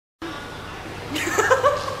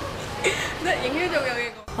影咗仲有嘢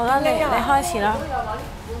講。好啦，你開始啦。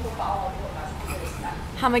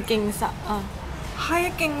係咪勁實啊？係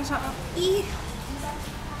啊，勁實啊！咦？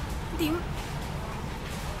點？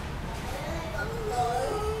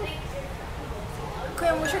佢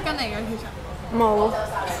有冇出緊嚟㗎？其實冇。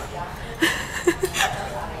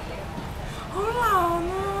好難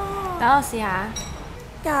啊！等我試下。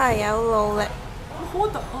加油努力！好核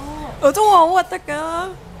突啊！我都話好核突㗎。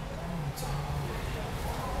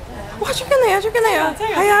哇！出緊嚟啊！出緊嚟啊！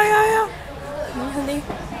係啊係啊係啊！快啲！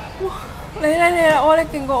哇！你啦！哇！你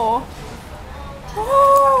勁過我！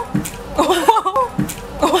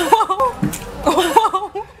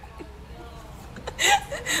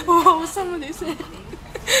哇！好深啊啲聲！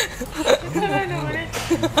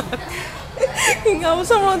點解好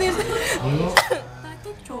深咯啲聲？但係得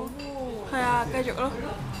咗喎。係啊，繼續咯。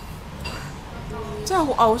真係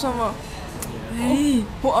好嘔心啊！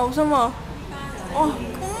好嘔心啊！哇！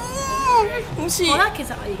好似好啦，其實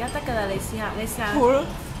我而家得㗎啦，你試下，你試下。好啦，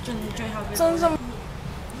盡最後嘅。真心。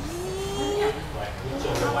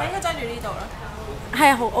我應該揸住呢度啦。係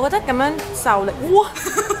啊，好，我覺得咁樣受力。哇！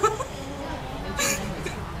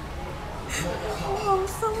好嘔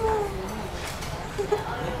心啊！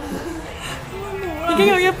已經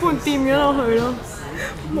有一半掂咗落去咯。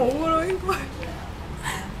冇㗎啦，應該。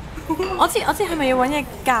我知，係咪要揾嘢戒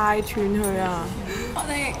斷佢啊？我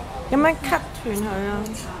哋有咩 cut 斷佢啊？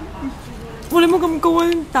哇！你冇咁高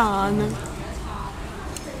溫彈啊！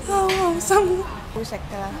好嘔心。好食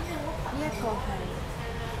㗎啦。呢一個係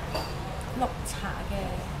綠茶嘅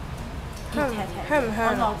香唔香啊？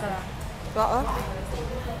我落㗎啦。落啊！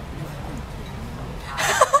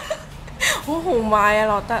好豪邁啊，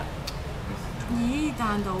落得。咦？彈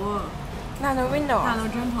到啊！彈到邊度啊？彈到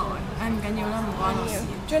張台。唔緊要啦，唔關我事。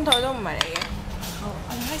張台都唔係你嘅。好，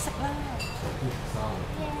我哋可以食啦。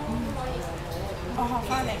我學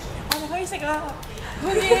翻嚟，我哋可以食啦。好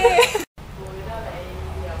嘢！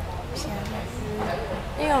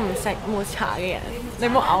呢個唔食抹茶嘅人，你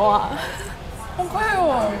冇嘔啊？好乖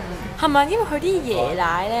喎！係咪因為佢啲椰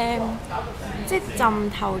奶咧，即係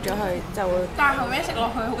浸透咗佢就會？但係後尾食落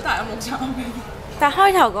去好大嘅木茶味。但係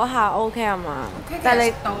開頭嗰下 OK 啊嘛？但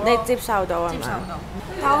係你接受到係嘛？接受到。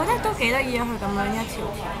但係我覺得都幾得意啊！佢咁樣一條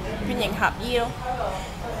條變形合衣咯。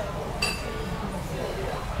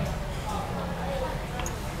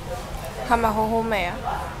係咪好好味啊？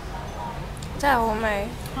真係好味。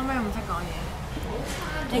可唔可以唔識講嘢？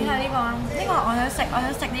整下呢個啊！呢個我想食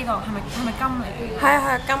呢個係咪金嚟？係啊係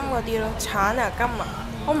啊，金嗰啲咯，橙啊金啊，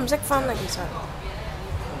我唔識分啊其實。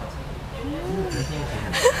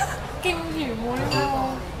勁甜喎呢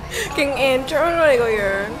個！勁 enjoy 咯你個樣。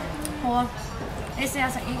好啊，你試下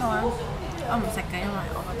食呢個啊！我唔食嘅，因為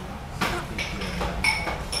我覺得。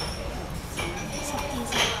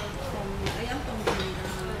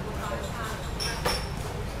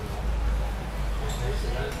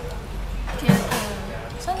其實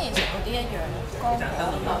新年食嗰啲一樣，乾果。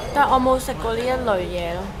但係我冇食過呢一類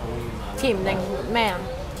嘢咯，甜定咩啊？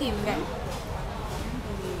甜嘅。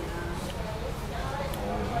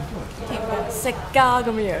食家咁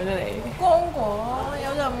樣啊你？乾果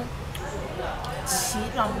有陣似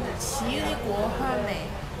嗰啲果香味，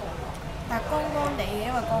但係乾乾地嘅，因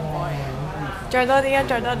為乾果嚟嘅。再多啲啊！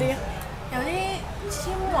再多啲啊！有啲纖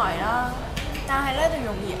維啦，但係咧就容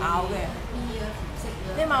易咬嘅。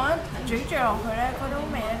你慢慢咀嚼落去咧，嗰種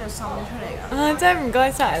味咧就滲出嚟㗎。啊！真係唔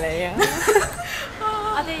該晒你啊！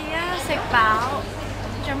我哋而家食飽，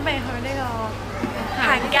準備去呢個行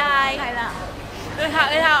街。係啦。你睇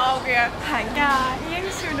我嘅行街已經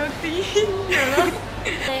笑到癲咗啦！我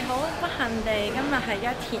哋好不幸地今日係一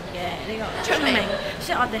田嘅呢個出名，所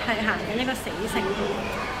以我哋係行緊一個死城，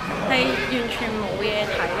係完全冇嘢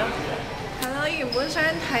睇咯。係咯，原本想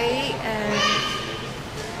睇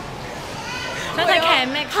想睇劇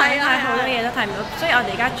咩？想睇好多嘢都睇唔到，所以我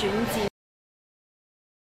哋而家轉戰。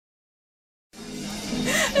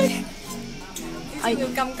我要金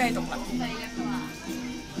雞獨立。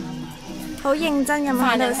好認真咁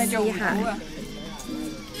喺度試下。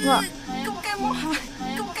哇！金雞摸下，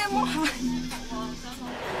金雞摸下。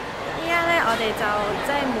依家咧，我哋就即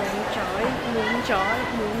係滿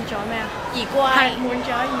咗咩啊？兒龜。係滿咗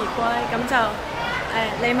兒龜，咁就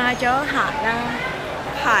你買咗鞋啦，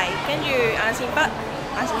鞋，跟住眼線筆、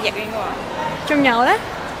眼線液應該話。仲有咧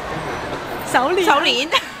手鏈。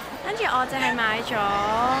跟住我就係買咗，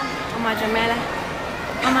我買咗咩咧？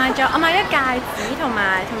我買咗戒指同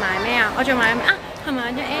埋咩啊？我仲買咩啊？係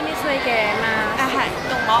買咗 Annie's 嘅嘛？係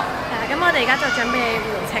鍍膜。係啊，咁我哋而家就準備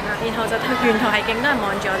回程啦，然後就沿途係勁多人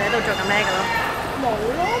望住我哋喺度做緊咩嘅咯。冇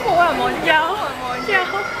咯，冇人望住。有。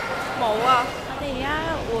冇啊！我哋而家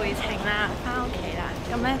回程啦，翻屋企啦。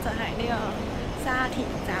咁咧就係呢個沙田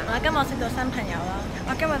站啦。今日我識到新朋友啦，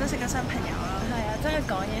我今日都識咗新朋友啦。係啊，即係佢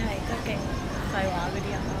講嘢係真係勁廢話嗰啲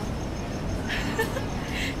人咯，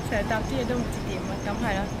成日答啲嘢都唔知點啊。咁係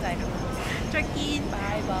咯，就係咁。再見，拜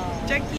拜。再見。